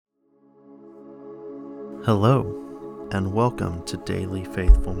Hello, and welcome to Daily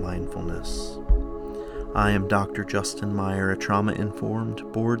Faithful Mindfulness. I am Dr. Justin Meyer, a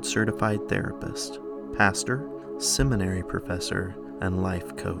trauma-informed, board-certified therapist, pastor, seminary professor, and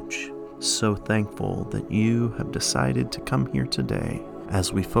life coach. So thankful that you have decided to come here today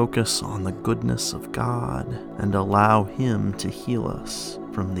as we focus on the goodness of God and allow Him to heal us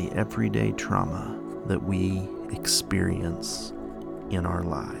from the everyday trauma that we experience in our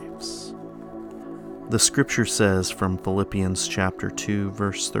lives. The scripture says from Philippians chapter 2,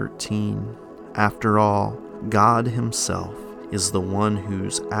 verse 13, "After all, God Himself is the one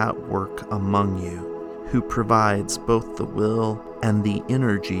who's at work among you, who provides both the will and the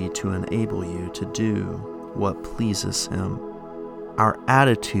energy to enable you to do what pleases Him." Our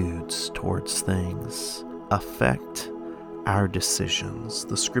attitudes towards things affect our decisions.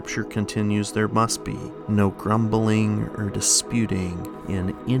 The scripture continues, "There must be no grumbling or disputing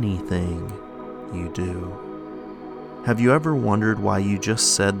in anything you do." Have you ever wondered why you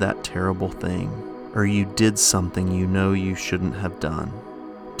just said that terrible thing, or you did something you know you shouldn't have done?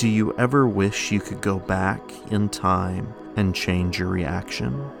 Do you ever wish you could go back in time and change your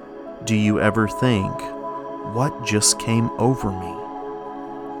reaction? Do you ever think, "What just came over me?"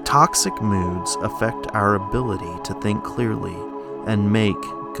 Toxic moods affect our ability to think clearly and make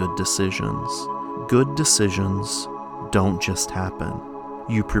good decisions. Good decisions don't just happen.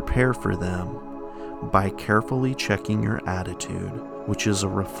 You prepare for them by carefully checking your attitude, which is a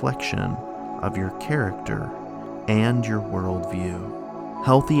reflection of your character and your worldview.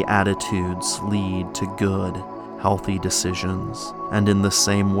 Healthy attitudes lead to good, healthy decisions, and in the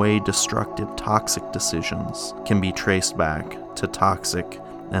same way, destructive, toxic decisions can be traced back to toxic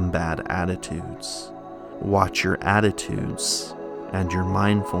and bad attitudes. Watch your attitudes and your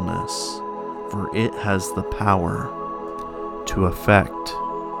mindfulness, for it has the power to affect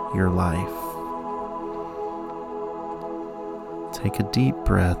your life. Take a deep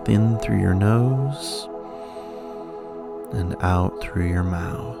breath in through your nose and out through your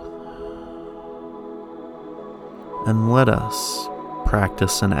mouth. And let us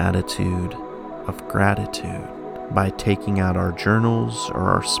practice an attitude of gratitude by taking out our journals or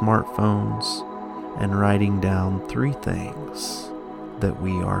our smartphones and writing down 3 things that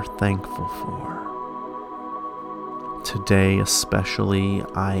we are thankful for. Today especially,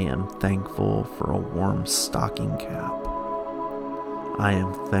 I am thankful for a warm stocking cap. I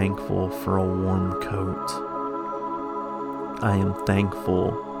am thankful for a warm coat. I am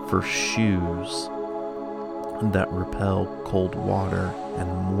thankful for shoes that repel cold water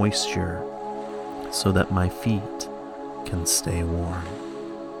and moisture so that my feet can stay warm.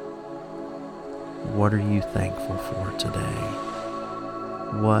 What are you thankful for today?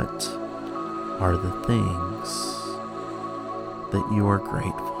 What are the things that you are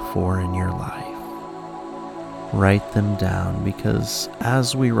grateful for in your life? Write them down, because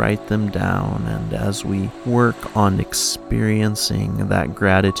as we write them down and as we work on experiencing that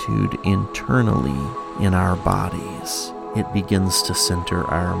gratitude internally in our bodies, it begins to center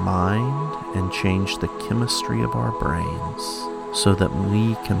our mind and change the chemistry of our brains so that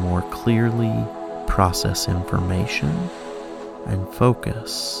we can more clearly process information and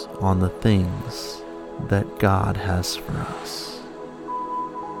focus on the things that God has for us.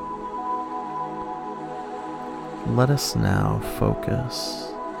 Let us now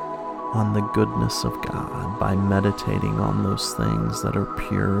focus on the goodness of God by meditating on those things that are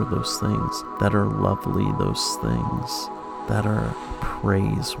pure, those things that are lovely, those things that are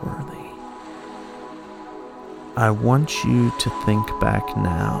praiseworthy. I want you to think back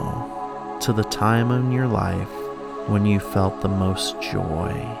now to the time in your life when you felt the most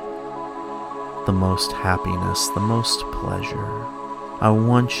joy, the most happiness, the most pleasure. I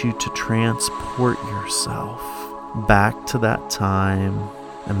want you to transport yourself back to that time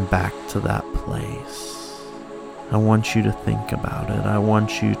and back to that place. I want you to think about it. I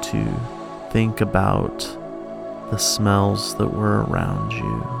want you to think about the smells that were around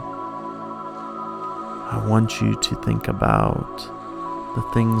you. I want you to think about the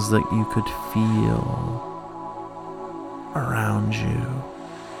things that you could feel around you.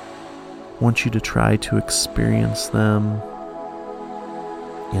 I want you to try to experience them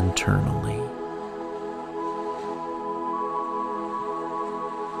internally.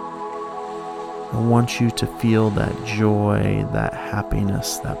 I want you to feel that joy, that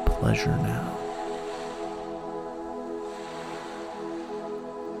happiness, that pleasure now.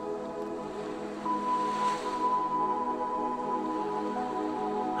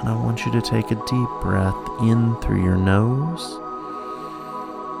 And I want you to take a deep breath in through your nose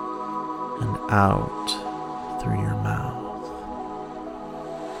and out through your mouth.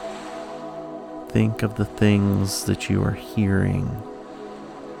 think of the things that you are hearing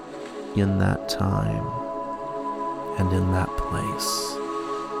in that time and in that place.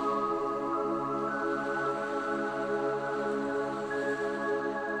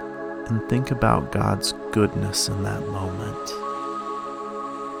 And think about God's goodness in that moment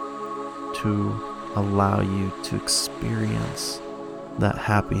to allow you to experience that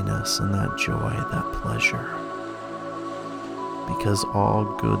happiness and that joy, that pleasure. Because all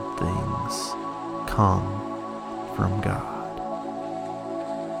good things come from God.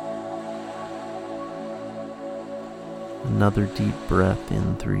 Another deep breath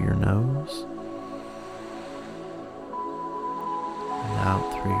in through your nose and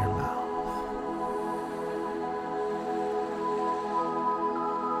out through your mouth.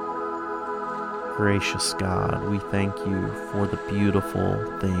 Gracious God, we thank you for the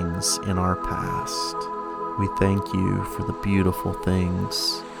beautiful things in our past. We thank you for the beautiful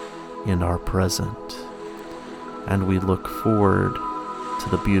things in our present. And we look forward to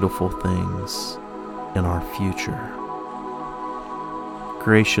the beautiful things in our future.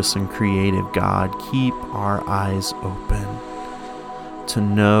 Gracious and creative God, keep our eyes open to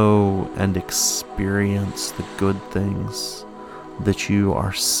know and experience the good things that you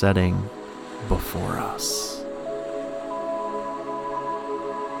are setting before us.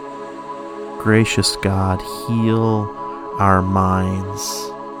 Gracious God, heal our minds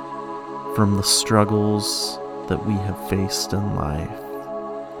from the struggles that we have faced in life,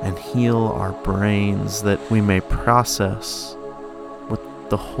 and heal our brains that we may process what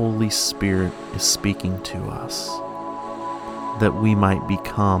the Holy Spirit is speaking to us, that we might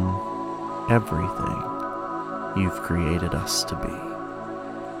become everything you've created us to be.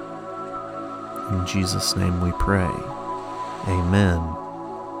 In Jesus' name we pray. Amen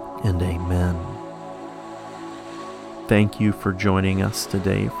and amen. Thank you for joining us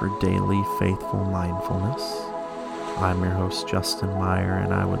today for Daily Faithful Mindfulness. I'm your host, Justin Meyer,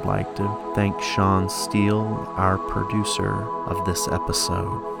 and I would like to thank Sean Steele, our producer of this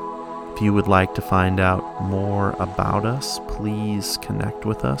episode. If you would like to find out more about us, please connect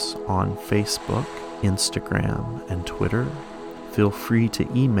with us on Facebook, Instagram, and Twitter. Feel free to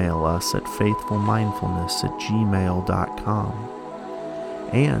email us at faithfulmindfulness@gmail.com.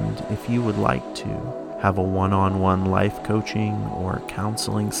 And if you would like to have a one-on-one life coaching or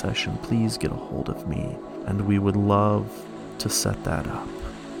counseling session, please get a hold of me, and we would love to set that up.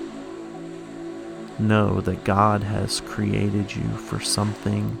 Know that God has created you for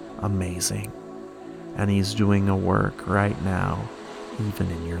something amazing, and He's doing a work right now, even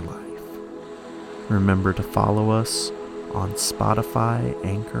in your life. Remember to follow us on Spotify,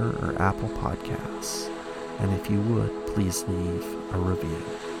 Anchor, or Apple Podcasts. And if you would, please leave a review.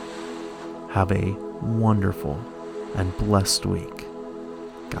 Have a wonderful and blessed week.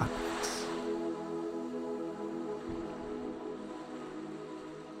 God bless.